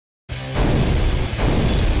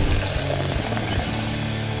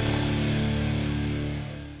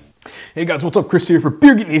Hey guys, what's up? Chris here for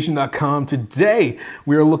BeerGeekNation.com. Today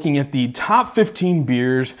we are looking at the top 15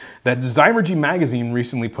 beers that Zymurgy magazine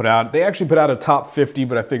recently put out. They actually put out a top 50,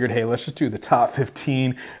 but I figured, hey, let's just do the top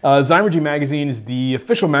 15. Zymurgy magazine is the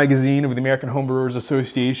official magazine of the American Homebrewers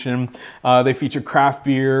Association. They feature craft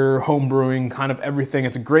beer, home brewing, kind of everything.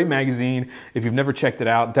 It's a great magazine. If you've never checked it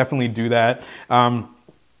out, definitely do that.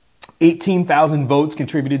 18,000 votes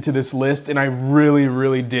contributed to this list, and I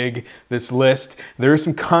really dig this list. There is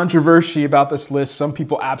some controversy about this list. Some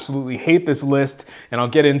people absolutely hate this list, and I'll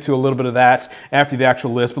get into a little bit of that after the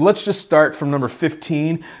actual list. But let's just start from number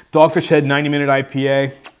 15, Dogfish Head 90-minute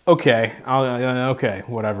IPA. Okay, okay,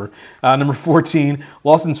 whatever. Number 14,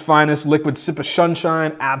 Lawson's Finest Liquid Sip of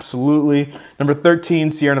Sunshine. Absolutely. Number 13,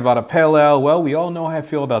 Sierra Nevada Pale Ale. Well, we all know how I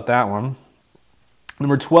feel about that one.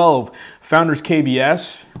 Number 12, Founders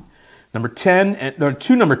KBS. Number 10, and there are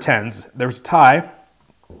two number 10s. There's a tie.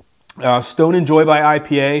 Stone and Joy by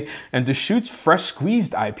IPA and Deschutes Fresh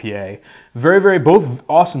Squeezed IPA. Very, both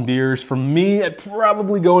awesome beers. For me, I'd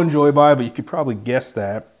probably go Enjoy by, but you could probably guess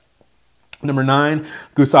that. Number 9,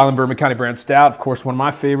 Goose Island Bourbon County Brand Stout, of course, one of my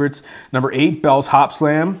favorites. Number 8, Bell's Hop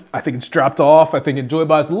Slam. I think it's dropped off. I think Enjoy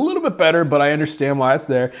By is a little bit better, but I understand why it's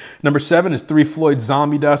there. Number 7 is 3 Floyd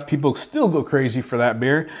Zombie Dust. People still go crazy for that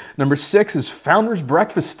beer. Number 6 is Founder's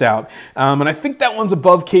Breakfast Stout. And I think that one's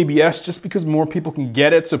above KBS just because more people can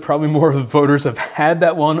get it, so probably more of the voters have had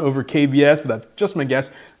that one over KBS, but that's just my guess.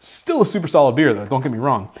 Still a super solid beer, though. Don't get me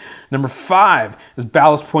wrong. Number 5 is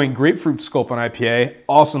Ballast Point Grapefruit Sculpin IPA.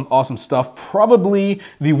 Awesome stuff. Probably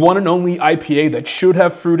the one and only IPA that should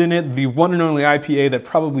have fruit in it. The one and only IPA that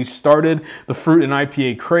probably started the fruit and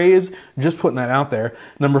IPA craze. Just putting that out there.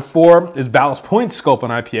 Number 4 is Ballast Point Sculpin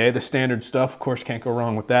IPA. The standard stuff. Of course, can't go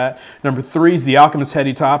wrong with that. Number 3 is the Alchemist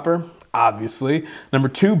Heady Topper. Obviously. Number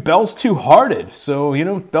 2, Bell's Two Hearted. So, you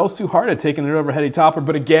know, Bell's Two Hearted taking it over Heady Topper,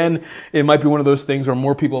 but again, it might be one of those things where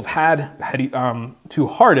more people have had Two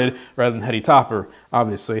Hearted rather than Heady Topper,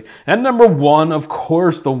 obviously. And number 1, of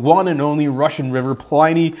course, the one and only Russian River,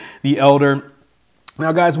 Pliny the Elder.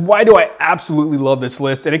 Now, guys, why do I absolutely love this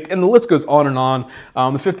list? And the list goes on and on.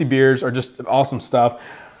 The 50 beers are just awesome stuff.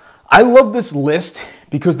 I love this list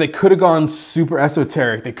because they could have gone super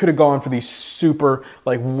esoteric. They could have gone for these super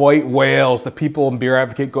like white whales that people in Beer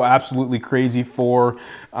Advocate go absolutely crazy for.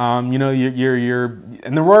 You know,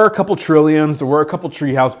 and there were a couple Trilliums, there were a couple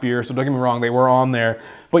Treehouse beers, so don't get me wrong, they were on there.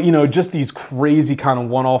 But you know, just these crazy kind of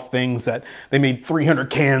one-off things that they made 300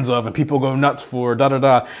 cans of and people go nuts for,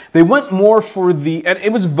 They went more for the, and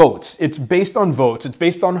it was votes. It's based on votes. It's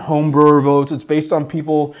based on homebrewer votes. It's based on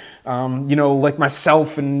people, you know, like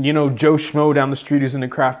myself and, you know, Joe Schmo down the street who's into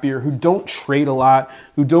craft beer, who don't trade a lot,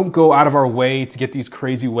 who don't go out of our way to get these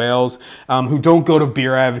crazy whales, who don't go to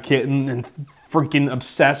Beer Advocate and freaking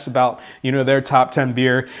obsess about, you know, their top 10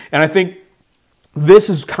 beer. And I think this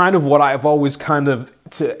is kind of what I've always kind of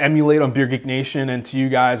to emulate on Beer Geek Nation and to you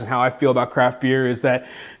guys and how I feel about craft beer is that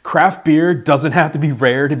craft beer doesn't have to be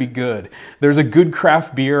rare to be good. There's a good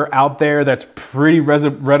craft beer out there that's pretty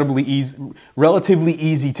relatively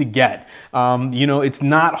easy to get. You know, it's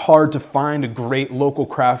not hard to find a great local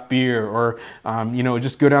craft beer or, you know,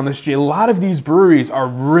 just go down the street. A lot of these breweries are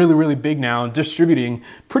really big now and distributing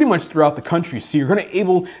pretty much throughout the country. So you're going to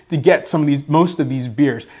able to get most of these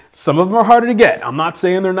beers. Some of them are harder to get. I'm not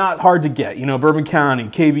saying they're not hard to get. You know, Bourbon County,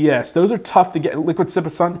 KBS, those are tough to get. Liquid Sip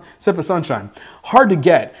of Sunshine, hard to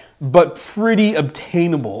get, but pretty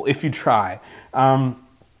obtainable if you try.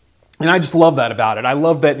 And I just love that about it. I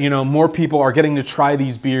love that, you know, more people are getting to try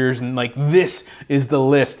these beers and like this is the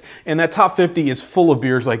list. And that top 50 is full of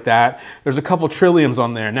beers like that. There's a couple Trilliums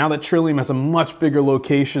on there. Now that Trillium has a much bigger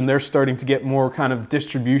location, they're starting to get more kind of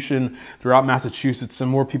distribution throughout Massachusetts. So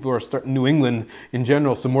more people are starting, New England in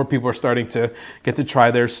general, so more people are starting to get to try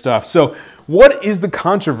their stuff. So what is the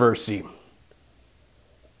controversy?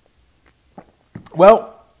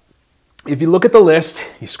 Well, if you look at the list,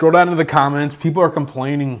 you scroll down to the comments, people are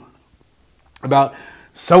complaining about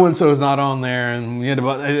so-and-so's not on there, and you know,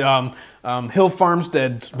 about Hill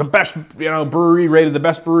Farmstead, the best, you know, brewery, rated the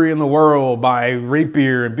best brewery in the world by Rate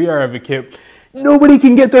Beer and Beer Advocate. Nobody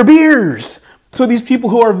can get their beers. So these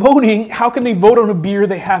people who are voting, how can they vote on a beer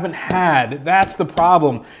they haven't had? That's the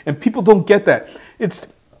problem, and people don't get that.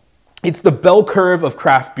 It's the bell curve of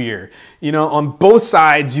craft beer. You know, on both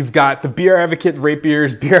sides, you've got the Beer Advocate rate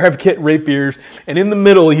beers, Beer Advocate rate beers, and in the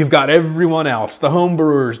middle, you've got everyone else, the home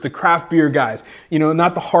brewers, the craft beer guys, you know,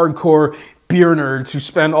 not the hardcore beer nerds who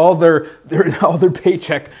spend all their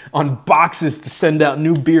paycheck on boxes to send out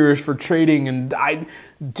new beers for trading, and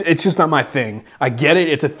it's just not my thing. I get it,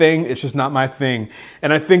 it's a thing, it's just not my thing.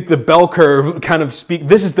 And I think the bell curve kind of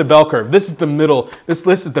this is the bell curve. This is the middle. This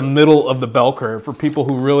list is the middle of the bell curve for people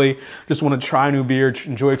who really just want to try new beer,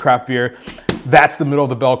 enjoy craft beer. That's the middle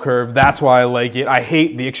of the bell curve. That's why I like it. I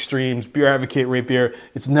hate the extremes. Beer advocate, rate beer.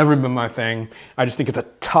 It's never been my thing. I just think it's a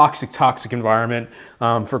toxic environment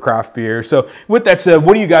for craft beer. So with that said,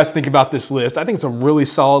 what do you guys think about this list? I think it's a really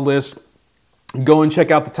solid list. Go and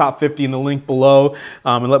check out the top 50 in the link below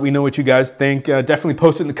and let me know what you guys think. Definitely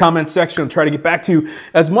post it in the comments section. I'll try to get back to you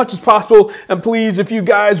as much as possible. And please, if you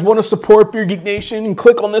guys want to support Beer Geek Nation,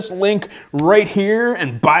 click on this link right here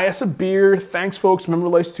and buy us a beer. Thanks, folks. Remember,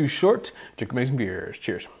 life's too short. Drink amazing beers.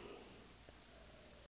 Cheers.